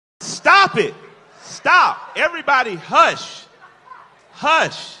Stop it. Stop. Everybody hush.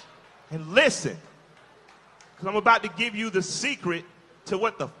 Hush. And listen. Because I'm about to give you the secret to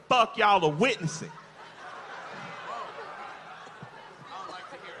what the fuck y'all are witnessing.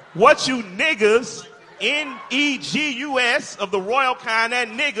 What you niggas, N-E-G-U-S, of the royal kind,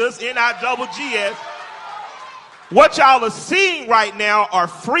 and niggas, N-I-double-G-S, what y'all are seeing right now are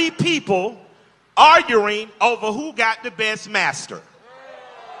free people arguing over who got the best master.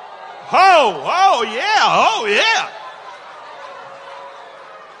 Oh yeah.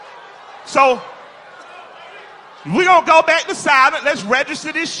 So, we're going to go back to silent. Let's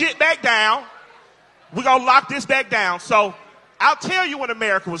register this shit back down. We're going to lock this back down. So, I'll tell you when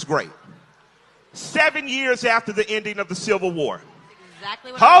America was great. 7 years after the ending of the Civil War.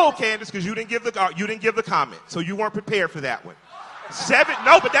 Exactly what Candace, because you didn't give the comment, so you weren't prepared for that one.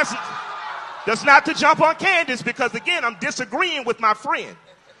 But that's not to jump on Candace, because again, I'm disagreeing with my friend.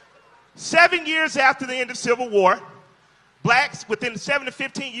 7 years after the end of Civil War, blacks within 7 to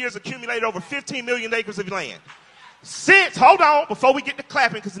 15 years accumulated over 15 million acres of land. Hold on, before we get to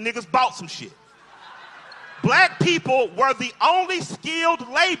clapping, because the niggas bought some shit. Black people were the only skilled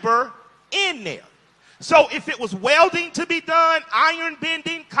labor in there. So if it was welding to be done, iron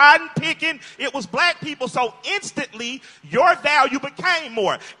bending, cotton picking, it was black people. So instantly, your value became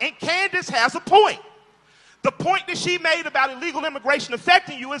more. And Candace has a point. The point that she made about illegal immigration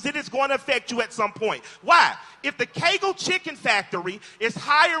affecting you is that it's going to affect you at some point. Why? If the Kegel Chicken Factory is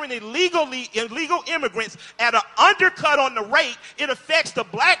hiring illegal immigrants at an undercut on the rate, it affects the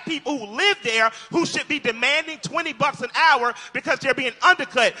black people who live there who should be demanding $20 an hour because they're being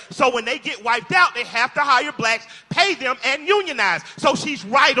undercut. So when they get wiped out, they have to hire blacks, pay them, and unionize. So she's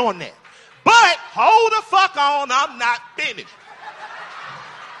right on that. But hold the fuck on, I'm not finished.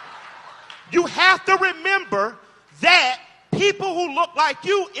 You have to remember that people who look like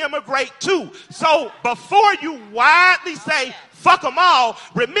you immigrate too. So before you widely say, fuck them all,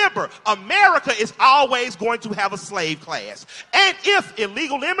 remember, America is always going to have a slave class. And if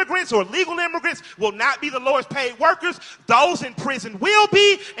illegal immigrants or legal immigrants will not be the lowest paid workers, those in prison will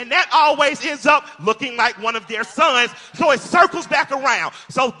be, and that always ends up looking like one of their sons. So it circles back around.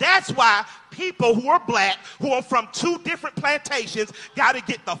 So that's why people who are black, who are from two different plantations, got to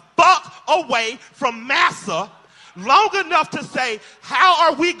get the fuck away from massa long enough to say, how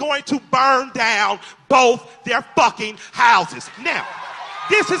are we going to burn down both their fucking houses? Now,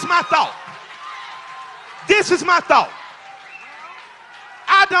 this is my thought.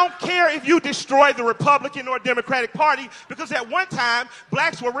 I don't care if you destroy the Republican or Democratic Party, because at one time,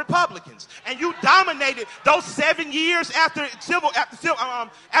 blacks were Republicans. And you dominated those 7 years after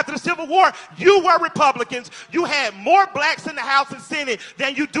the Civil War. You were Republicans. You had more blacks in the House and Senate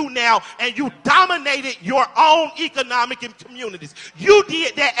than you do now. And you dominated your own economic and communities. You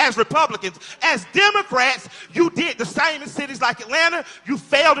did that as Republicans. As Democrats, you did the same in cities like Atlanta. You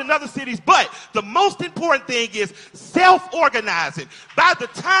failed in other cities. But the most important thing is self-organizing. By the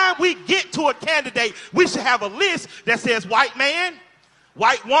time we get to a candidate, we should have a list that says, white man,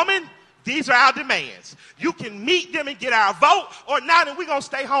 white woman, these are our demands. You can meet them and get our vote, or not, and we're going to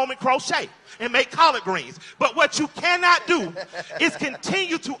stay home and crochet and make collard greens. But what you cannot do is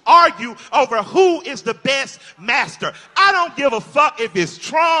continue to argue over who is the best master. I don't give a fuck if it's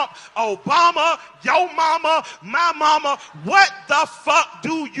Trump, Obama, your mama, my mama. What the fuck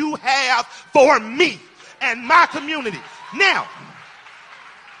do you have for me and my community? Now,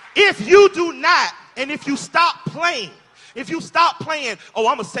 if you do not, and if you stop playing, oh,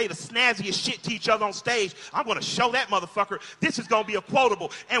 I'm going to say the snazziest shit to each other on stage, I'm going to show that motherfucker, this is going to be a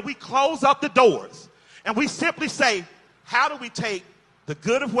quotable, and we close up the doors, and we simply say, how do we take the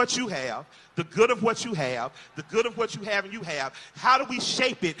good of what you have, the good of what you have, the good of what you have and you have, how do we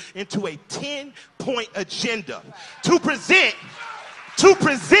shape it into a 10-point agenda to present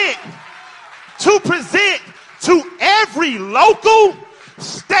to every local,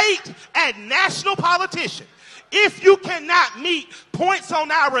 state, and national politician? If you cannot meet points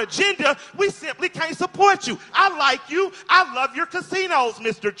on our agenda, we simply can't support you. I like you. I love your casinos,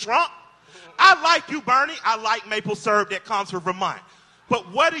 Mr. Trump. I like you, Bernie. I like maple syrup that comes from Vermont. But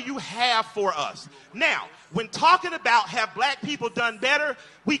what do you have for us? Now, when talking about have black people done better,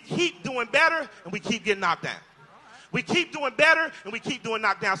 we keep doing better and we keep getting knocked down. We keep doing better and we keep doing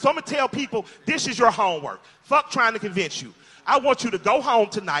knocked down. So I'm going to tell people, this is your homework. Fuck trying to convince you. I want you to go home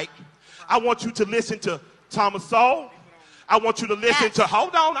tonight. I want you to listen to Thomas Sowell. I want you to listen to,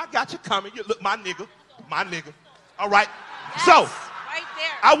 hold on, I got you coming. You look, my nigga. All right. Yes, so, right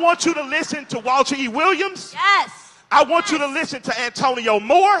there. I want you to listen to Walter E. Williams. Yes. I want you to listen to Antonio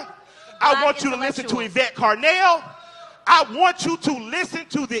Moore. I want you to listen to Yvette Carnell. I want you to listen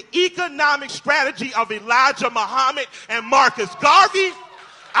to the economic strategy of Elijah Muhammad and Marcus Garvey.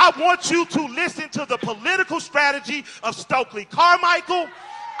 I want you to listen to the political strategy of Stokely Carmichael.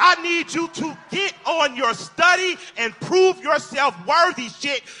 I need you to get on your study and prove yourself worthy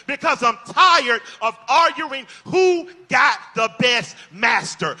shit, because I'm tired of arguing who got the best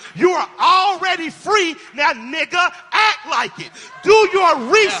master. You are already free. Now, nigga, act like it. Do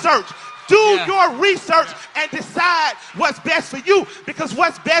your research. Do your research and decide what's best for you, because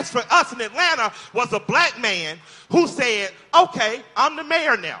what's best for us in Atlanta was a black man who said, okay, I'm the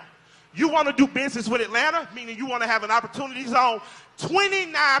mayor now. You want to do business with Atlanta, meaning you want to have an opportunity zone.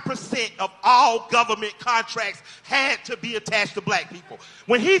 29% of all government contracts had to be attached to black people.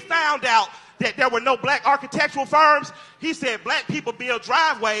 When he found out that there were no black architectural firms, he said, black people build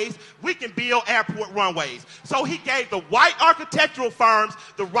driveways, we can build airport runways. So he gave the white architectural firms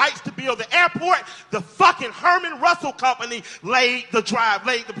the rights to build the airport. The fucking Herman Russell Company laid the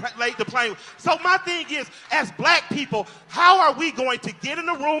plane. So my thing is, as black people, how are we going to get in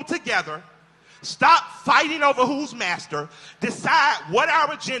a room together, stop fighting over who's master, decide what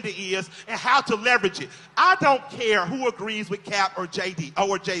our agenda is and how to leverage it? I don't care who agrees with Cap or JD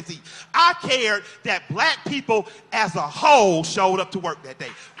or Jay-Z. I cared that black people as a whole showed up to work that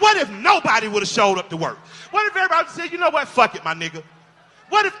day. What if nobody would have showed up to work? What if everybody said, you know what, fuck it, my nigga?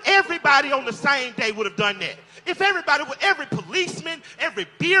 What if everybody on the same day would have done that? If everybody, every policeman, every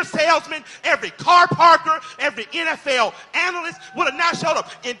beer salesman, every car parker, every NFL analyst would have not showed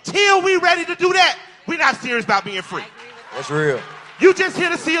up. Until we're ready to do that, we're not serious about being free. That's real. You just here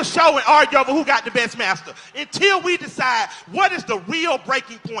to see a show and argue over who got the best master. Until we decide what is the real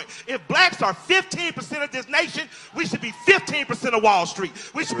breaking point. If blacks are 15% of this nation, we should be 15% of Wall Street.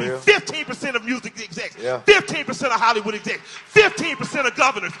 We should be 15% of music execs, 15% of Hollywood execs, 15% of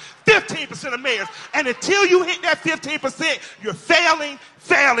governors, 15% of mayors. And until you hit that 15%, you're failing,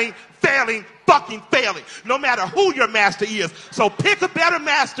 fucking failing, no matter who your master is. So pick a better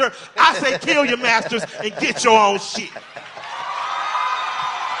master. I say kill your masters and get your own shit.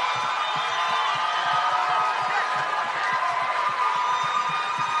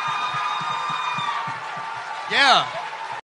 Yeah.